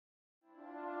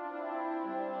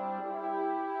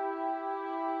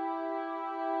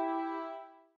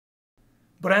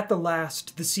But at the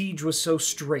last, the siege was so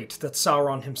strait that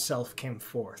Sauron himself came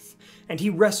forth, and he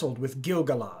wrestled with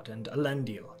Gil-galad and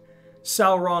Elendil.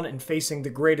 Sauron, in facing the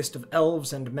greatest of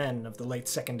elves and men of the late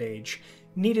Second Age,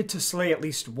 needed to slay at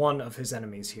least one of his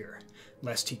enemies here,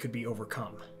 lest he could be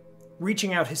overcome.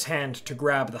 Reaching out his hand to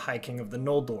grab the High King of the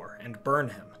Noldor and burn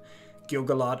him,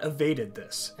 Gil-galad evaded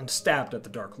this and stabbed at the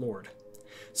Dark Lord.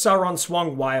 Sauron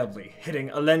swung wildly, hitting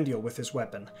Elendil with his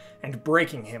weapon, and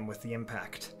breaking him with the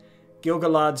impact.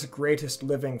 Gil-galad's greatest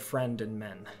living friend in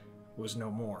men was no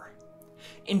more.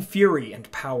 In fury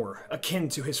and power, akin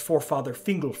to his forefather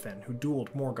Fingolfin who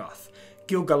dueled Morgoth,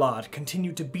 Gil-galad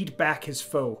continued to beat back his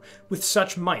foe with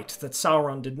such might that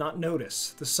Sauron did not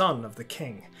notice the son of the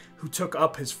king, who took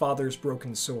up his father's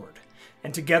broken sword,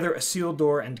 and together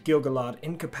Isildur and Gil-galad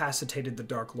incapacitated the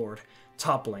Dark Lord,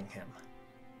 toppling him.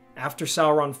 After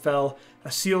Sauron fell,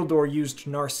 Isildur used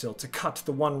Narsil to cut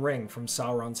the One Ring from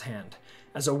Sauron's hand,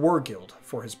 as a wargild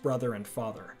for his brother and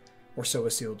father, or so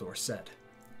Isildur said.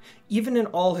 Even in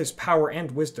all his power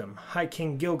and wisdom, High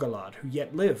King Gil-galad, who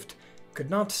yet lived, could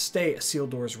not stay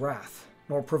Isildur's wrath,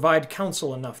 nor provide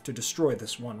counsel enough to destroy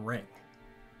this One Ring.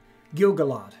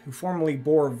 Gil-galad, who formerly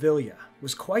bore Vilya,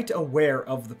 was quite aware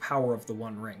of the power of the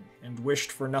One Ring, and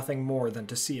wished for nothing more than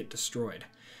to see it destroyed.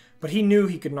 But he knew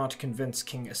he could not convince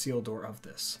King Isildur of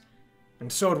this.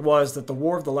 And so it was that the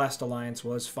War of the Last Alliance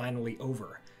was finally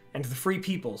over, and the Free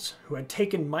Peoples, who had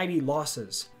taken mighty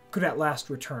losses, could at last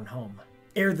return home,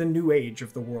 ere the new age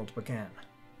of the world began.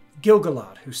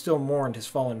 Gil-galad, who still mourned his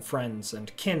fallen friends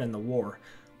and kin in the war,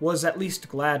 was at least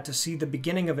glad to see the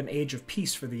beginning of an age of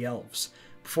peace for the elves,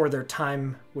 before their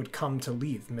time would come to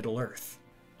leave Middle-earth.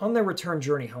 On their return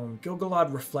journey home,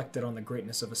 Gil-galad reflected on the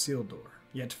greatness of Isildur,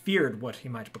 yet feared what he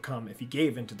might become if he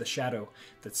gave into the shadow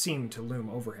that seemed to loom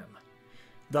over him.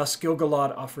 Thus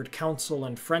Gil-galad offered counsel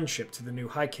and friendship to the new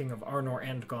High King of Arnor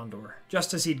and Gondor,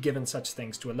 just as he'd given such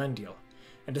things to Elendil,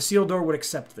 and Isildur would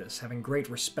accept this, having great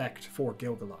respect for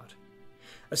Gil-galad.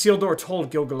 Isildur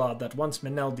told Gil-galad that once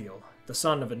Meneldil, the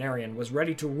son of Anarion, was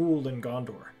ready to rule in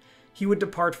Gondor, he would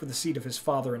depart for the seat of his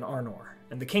father in Arnor,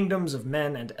 and the kingdoms of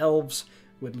men and elves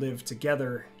would live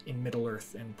together in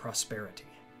Middle-earth in prosperity.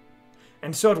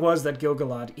 And so it was that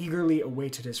Gil-galad eagerly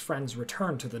awaited his friend's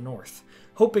return to the north,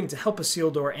 hoping to help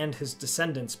Isildur and his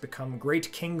descendants become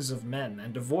great kings of men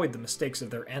and avoid the mistakes of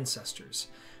their ancestors,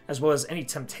 as well as any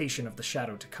temptation of the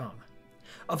shadow to come.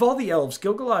 Of all the elves,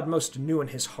 Gil-galad most knew in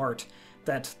his heart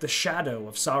that the shadow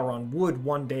of Sauron would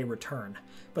one day return,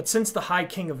 but since the High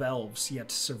King of Elves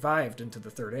yet survived into the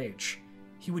Third Age,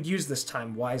 he would use this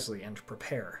time wisely and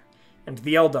prepare, and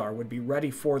the Eldar would be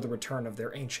ready for the return of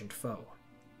their ancient foe.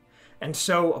 And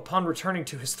so, upon returning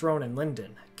to his throne in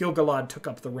Lindon, Gil-galad took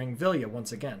up the Ring Vilya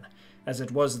once again, as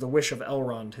it was the wish of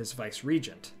Elrond, his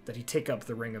vice-regent, that he take up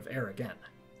the Ring of Air again.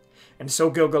 And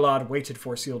so Gil-galad waited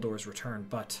for Isildur's return,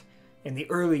 but in the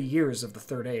early years of the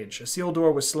Third Age,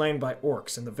 Isildur was slain by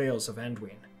orcs in the Vales of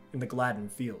Anduin, in the Gladden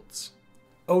Fields.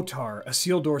 Otar,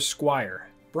 Isildur's squire,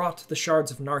 brought the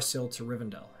shards of Narsil to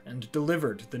Rivendell, and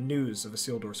delivered the news of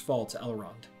Isildur's fall to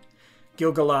Elrond.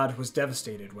 Gil-galad was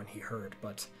devastated when he heard,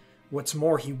 but what's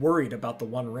more, he worried about the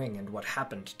One Ring and what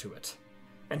happened to it.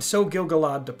 And so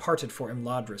Gil-galad departed for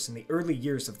Imladris in the early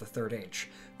years of the Third Age,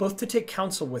 both to take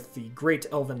counsel with the great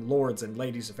elven lords and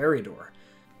ladies of Eriador,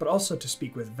 but also to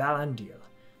speak with Valandil,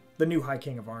 the new High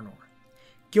King of Arnor.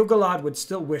 Gil-galad would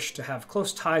still wish to have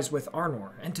close ties with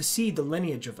Arnor, and to see the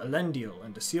lineage of Elendil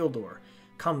and Isildur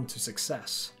come to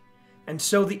success. And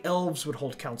so the elves would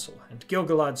hold council, and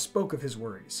Gil-galad spoke of his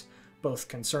worries, both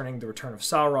concerning the return of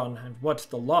Sauron and what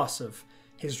the loss of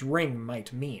his ring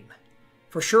might mean.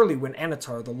 For surely when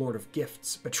Anatar, the Lord of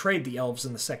Gifts, betrayed the elves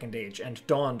in the Second Age and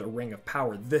donned a ring of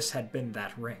power, this had been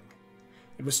that ring.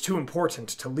 It was too important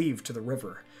to leave to the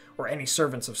river, or any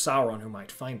servants of Sauron who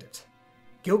might find it.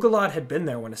 Gil-galad had been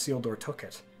there when Isildur took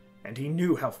it, and he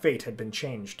knew how fate had been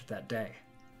changed that day.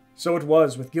 So it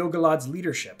was with Gil-galad's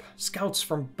leadership, scouts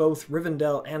from both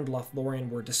Rivendell and Lothlorien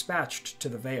were dispatched to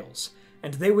the Vales,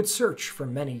 and they would search for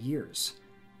many years,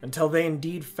 until they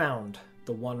indeed found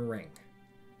the One Ring.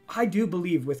 I do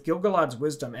believe with Gil-galad's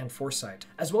wisdom and foresight,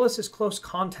 as well as his close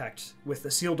contact with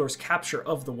Isildur's capture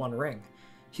of the One Ring,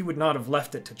 he would not have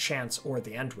left it to chance or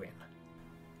the Anduin.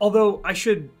 Although I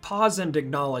should pause and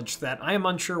acknowledge that I am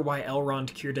unsure why Elrond,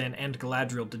 Círdan, and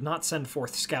Galadriel did not send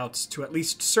forth scouts to at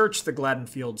least search the Gladden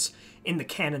Fields in the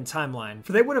canon timeline,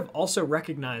 for they would have also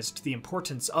recognized the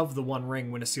importance of the One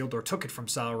Ring when Isildur took it from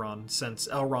Sauron, since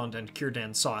Elrond and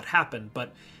Círdan saw it happen,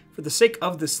 but for the sake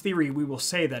of this theory we will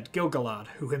say that Gil-galad,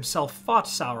 who himself fought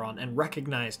Sauron and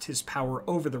recognized his power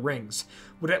over the rings,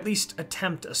 would at least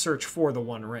attempt a search for the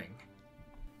One Ring.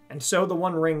 and so the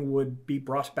One Ring would be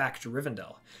brought back to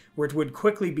Rivendell, where it would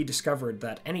quickly be discovered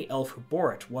that any elf who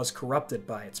bore it was corrupted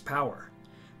by its power.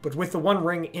 But with the One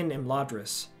Ring in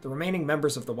Imladris, the remaining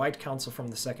members of the White Council from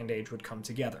the Second Age would come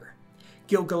together.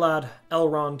 Gil-galad,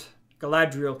 Elrond,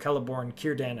 Galadriel, Celeborn,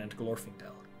 Círdan, and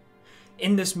Glorfindel.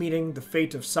 In this meeting, the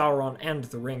fate of Sauron and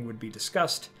the Ring would be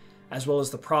discussed, as well as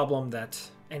the problem that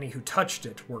any who touched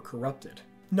it were corrupted.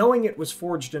 Knowing it was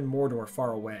forged in Mordor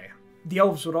far away, the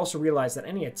elves would also realize that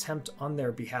any attempt on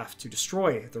their behalf to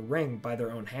destroy the ring by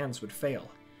their own hands would fail.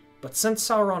 But since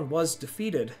Sauron was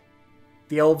defeated,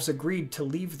 the elves agreed to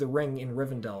leave the ring in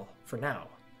Rivendell for now,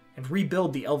 and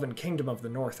rebuild the elven kingdom of the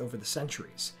north over the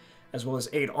centuries, as well as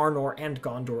aid Arnor and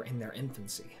Gondor in their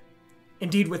infancy.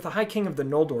 Indeed, with the High King of the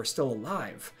Noldor still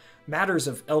alive, matters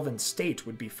of elven state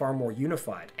would be far more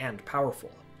unified and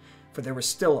powerful, for there was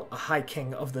still a High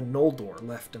King of the Noldor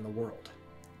left in the world.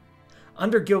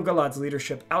 Under Gil-galad's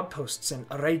leadership, outposts in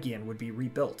Eregion would be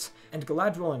rebuilt, and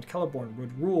Galadriel and Celeborn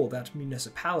would rule that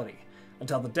municipality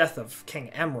until the death of King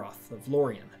Amroth of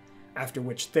Lorien, after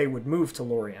which they would move to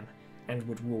Lorien and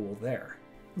would rule there.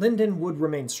 Lindon would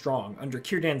remain strong under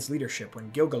Círdan's leadership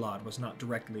when Gil-galad was not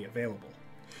directly available.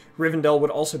 Rivendell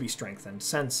would also be strengthened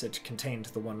since it contained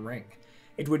the One Ring.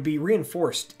 It would be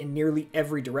reinforced in nearly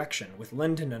every direction, with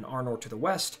Lindon and Arnor to the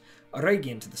west,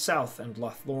 Eregion to the south, and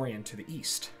Lothlorien to the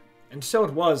east. And so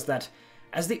it was that,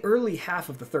 as the early half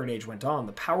of the Third Age went on,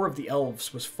 the power of the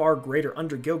elves was far greater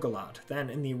under Gil-galad than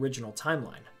in the original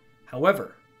timeline.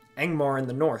 However, Angmar in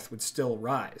the north would still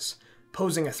rise,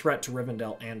 posing a threat to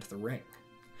Rivendell and the Ring.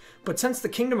 But since the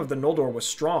kingdom of the Noldor was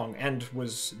strong and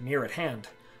was near at hand,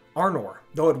 Arnor,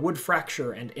 though it would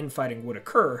fracture and infighting would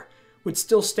occur, would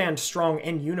still stand strong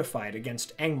and unified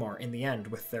against Angmar in the end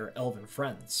with their elven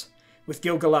friends. With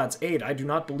Gil-galad's aid, I do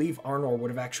not believe Arnor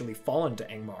would have actually fallen to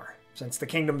Angmar, since the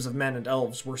kingdoms of men and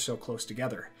elves were so close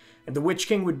together, and the Witch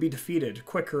King would be defeated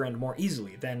quicker and more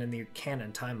easily than in the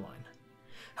canon timeline.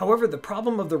 However, the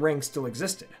problem of the ring still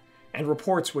existed, and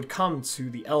reports would come to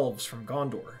the elves from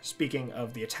Gondor, speaking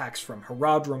of the attacks from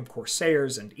Haradrim,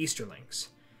 Corsairs, and Easterlings.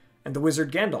 And the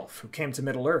wizard Gandalf, who came to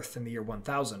Middle-earth in the year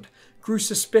 1000, grew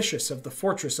suspicious of the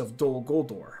fortress of Dol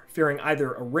Guldur, fearing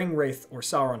either a ring-wraith or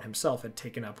Sauron himself had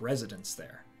taken up residence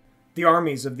there. The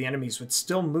armies of the enemies would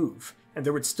still move, and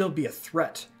there would still be a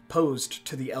threat posed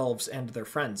to the elves and their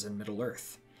friends in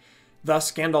Middle-earth.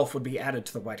 Thus, Gandalf would be added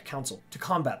to the White Council to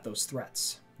combat those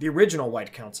threats, the original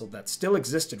White Council that still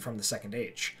existed from the Second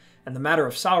Age, and the matter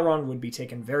of Sauron would be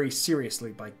taken very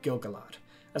seriously by Gil-galad,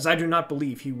 as I do not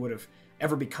believe he would have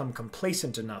ever become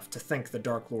complacent enough to think the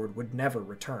Dark Lord would never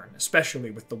return,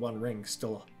 especially with the One Ring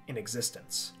still in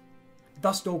existence.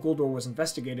 Thus Dol Guldur was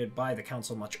investigated by the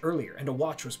Council much earlier, and a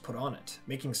watch was put on it,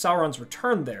 making Sauron's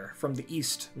return there from the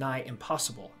east nigh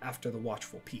impossible after the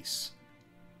Watchful Peace.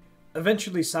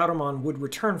 Eventually Saruman would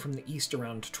return from the east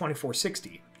around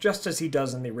 2460, just as he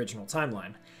does in the original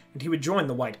timeline, and he would join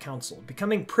the White Council,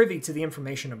 becoming privy to the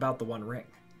information about the One Ring.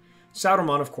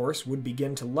 Saruman, of course, would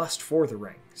begin to lust for the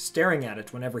ring, staring at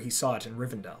it whenever he saw it in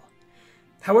Rivendell.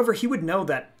 However, he would know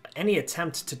that any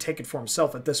attempt to take it for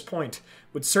himself at this point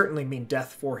would certainly mean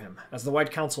death for him, as the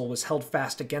White Council was held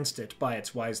fast against it by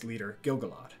its wise leader,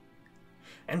 Gil-galad.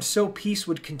 And so peace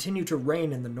would continue to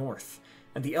reign in the north,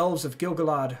 and the elves of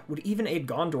Gil-galad would even aid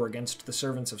Gondor against the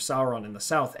servants of Sauron in the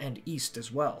south and east as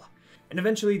well, and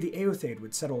eventually the Eotheid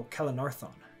would settle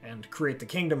Calenarthon and create the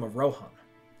kingdom of Rohan.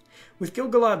 With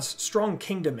Gil-galad's strong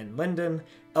kingdom in Lindon,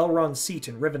 Elrond's seat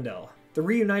in Rivendell, the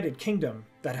reunited kingdom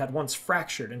that had once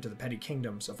fractured into the petty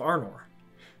kingdoms of Arnor,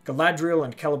 Galadriel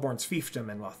and Celeborn's fiefdom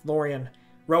in Lothlorien,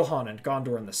 Rohan and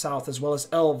Gondor in the south, as well as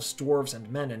elves, dwarves, and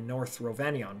men in North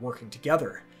Rovanion working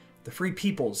together, the free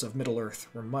peoples of Middle-earth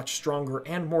were much stronger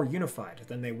and more unified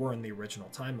than they were in the original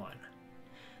timeline.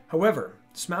 However,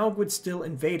 Smaug would still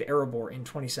invade Erebor in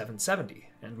 2770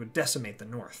 and would decimate the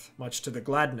north, much to the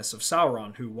gladness of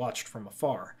Sauron, who watched from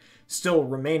afar, still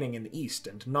remaining in the east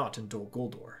and not in Dol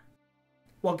Guldur.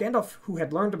 While Gandalf, who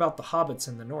had learned about the hobbits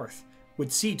in the north,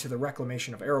 would see to the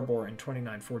reclamation of Erebor in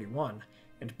 2941,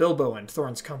 and Bilbo and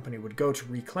Thorin's company would go to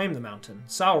reclaim the mountain,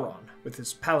 Sauron, with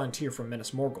his palantir from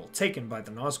Minas Morgul taken by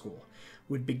the Nazgul,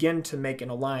 would begin to make an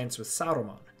alliance with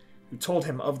Saruman, who told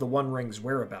him of the One Ring's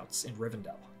whereabouts in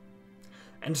Rivendell.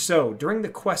 And so, during the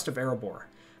quest of Erebor,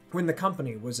 when the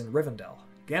company was in Rivendell,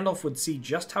 Gandalf would see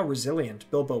just how resilient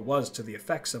Bilbo was to the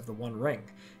effects of the One Ring,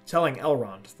 telling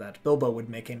Elrond that Bilbo would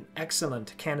make an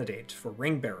excellent candidate for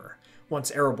Ring-bearer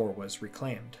once Erebor was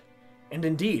reclaimed. And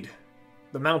indeed,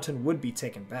 the mountain would be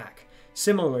taken back,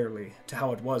 similarly to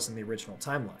how it was in the original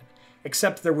timeline,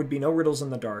 except there would be no riddles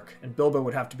in the dark, and Bilbo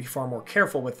would have to be far more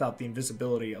careful without the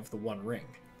invisibility of the One Ring.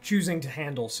 choosing to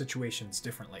handle situations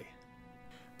differently.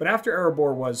 But after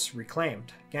Erebor was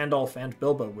reclaimed, Gandalf and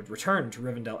Bilbo would return to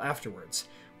Rivendell afterwards,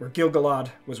 where Gil-galad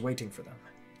was waiting for them.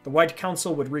 The White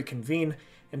Council would reconvene,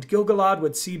 and Gil-galad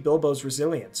would see Bilbo's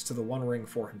resilience to the One Ring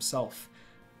for himself,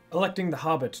 electing the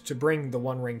Hobbit to bring the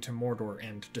One Ring to Mordor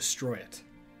and destroy it.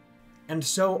 And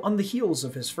so, on the heels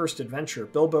of his first adventure,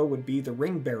 Bilbo would be the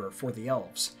ring-bearer for the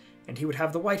elves, and he would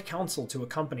have the White Council to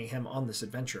accompany him on this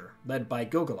adventure, led by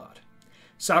Gil-galad.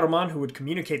 Saruman, who would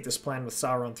communicate this plan with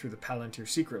Sauron through the Palantir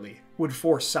secretly, would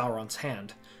force Sauron's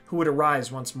hand, who would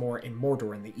arise once more in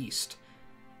Mordor in the east.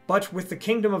 But with the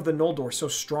kingdom of the Noldor so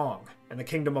strong, and the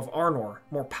kingdom of Arnor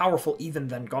more powerful even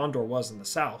than Gondor was in the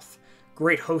south,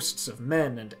 great hosts of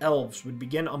men and elves would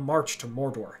begin a march to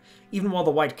Mordor, even while the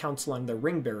White Council and their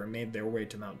ring-bearer made their way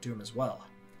to Mount Doom as well.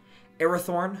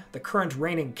 Arathorn, the current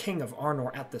reigning king of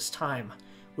Arnor at this time,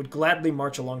 would gladly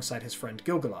march alongside his friend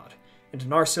Gil-galad, and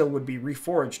Narsil would be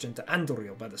reforged into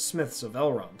Andúril by the smiths of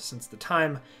Elrond, since the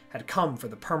time had come for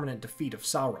the permanent defeat of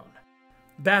Sauron.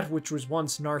 That which was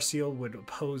once Narsil would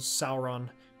oppose Sauron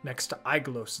next to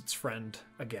Aeglos, its friend,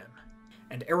 again,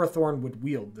 and Arathorn would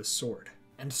wield this sword.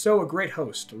 And so a great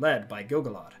host, led by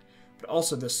Gil-galad, but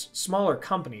also this smaller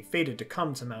company fated to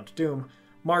come to Mount Doom,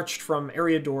 marched from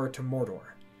Eriador to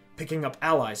Mordor, picking up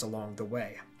allies along the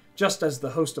way, just as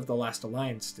the host of the Last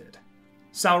Alliance did.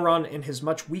 Sauron, in his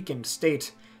much weakened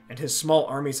state, and his small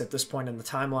armies at this point in the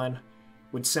timeline,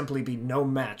 would simply be no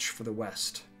match for the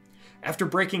West. After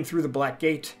breaking through the Black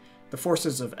Gate, the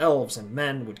forces of elves and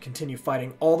men would continue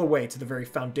fighting all the way to the very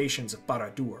foundations of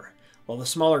Barad-dûr, while the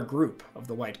smaller group of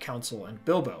the White Council and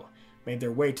Bilbo made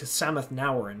their way to Sammath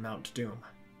Naur in Mount Doom.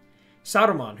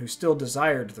 Saruman, who still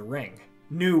desired the ring,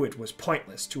 knew it was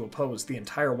pointless to oppose the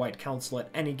entire White Council at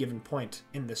any given point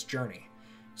in this journey,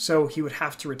 so he would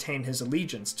have to retain his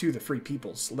allegiance to the Free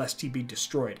Peoples, lest he be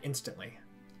destroyed instantly.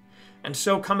 And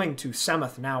so coming to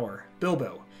Sammath Naur,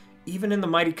 Bilbo, even in the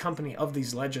mighty company of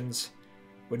these legends,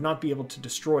 would not be able to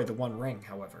destroy the One Ring,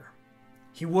 however.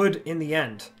 He would, in the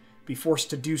end, be forced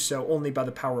to do so only by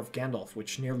the power of Gandalf,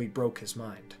 which nearly broke his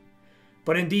mind.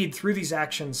 But indeed, through these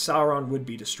actions, Sauron would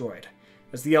be destroyed,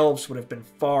 as the elves would have been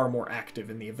far more active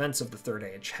in the events of the Third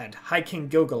Age had High King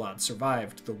Gil-galad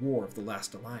survived the War of the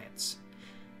Last Alliance.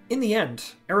 In the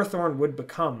end, Arathorn would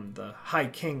become the High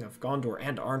King of Gondor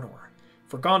and Arnor,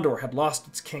 for Gondor had lost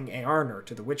its king Eärnur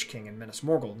to the Witch King in Minas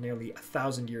Morgul nearly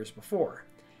 1,000 years before,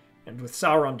 and with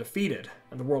Sauron defeated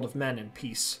and the world of men in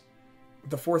peace,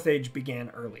 the Fourth Age began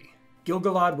early.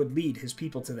 Gil-galad would lead his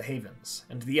people to the Havens,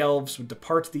 and the elves would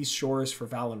depart these shores for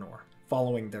Valinor,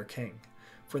 following their king,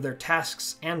 for their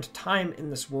tasks and time in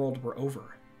this world were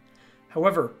over.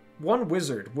 However, one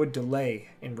wizard would delay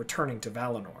in returning to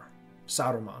Valinor,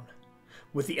 Saruman.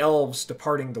 With the elves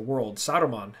departing the world,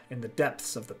 Saruman, in the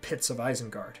depths of the pits of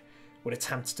Isengard, would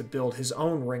attempt to build his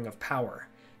own ring of power,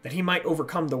 that he might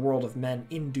overcome the world of men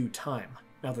in due time,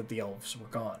 now that the elves were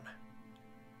gone.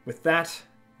 With that,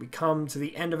 we come to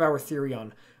the end of our theory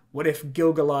on what if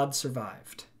Gil-galad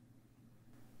survived.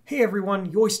 Hey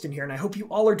everyone, Yoistin here, and I hope you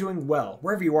all are doing well,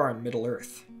 wherever you are in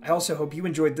Middle-earth. I also hope you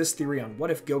enjoyed this theory on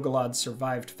what if Gil-galad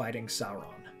survived fighting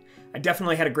Sauron. I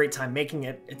definitely had a great time making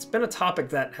it. It's been a topic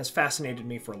that has fascinated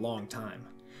me for a long time.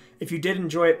 If you did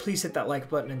enjoy it, please hit that like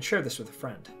button and share this with a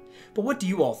friend. But what do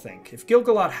you all think? If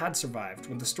Gil-galad had survived,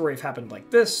 would the story have happened like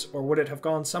this, or would it have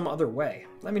gone some other way?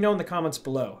 Let me know in the comments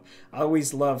below. I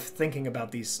always love thinking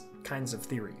about these kinds of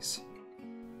theories.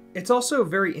 It's also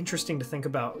very interesting to think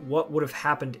about what would have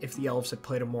happened if the elves had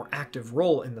played a more active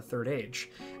role in the Third Age,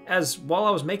 as while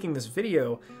I was making this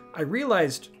video, I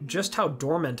realized just how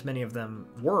dormant many of them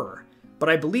were, but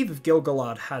I believe if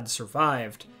Gil-galad had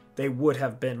survived, they would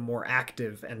have been more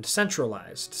active and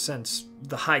centralized, since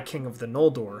the High King of the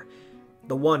Noldor,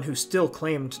 the one who still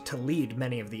claimed to lead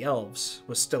many of the elves,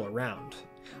 was still around.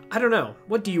 I don't know,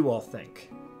 what do you all think?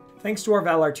 Thanks to our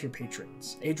Valar tier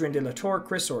patrons, Adrian De la Torre,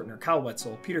 Chris Ortner, Kyle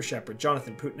Wetzel, Peter Sheppard,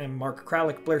 Jonathan Putnam, Mark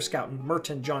Kralick, Blair Scouten,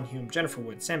 Merten, John Hume, Jennifer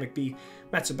Wood, Sam McBee,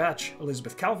 Matt Sibbach,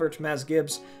 Elizabeth Calvert, Maz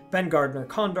Gibbs, Ben Gardner,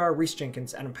 Condar, Reese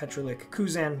Jenkins, Adam Petrolik,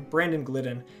 Kuzan, Brandon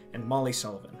Glidden, and Molly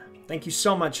Sullivan. Thank you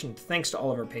so much, and thanks to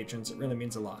all of our patrons, it really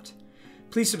means a lot.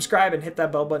 Please subscribe and hit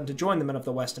that bell button to join the Men of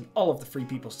the West and all of the Free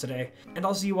Peoples today, and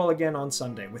I'll see you all again on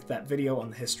Sunday with that video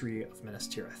on the history of Minas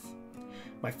Tirith.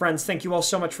 My friends, thank you all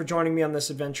so much for joining me on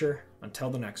this adventure. Until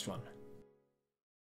the next one.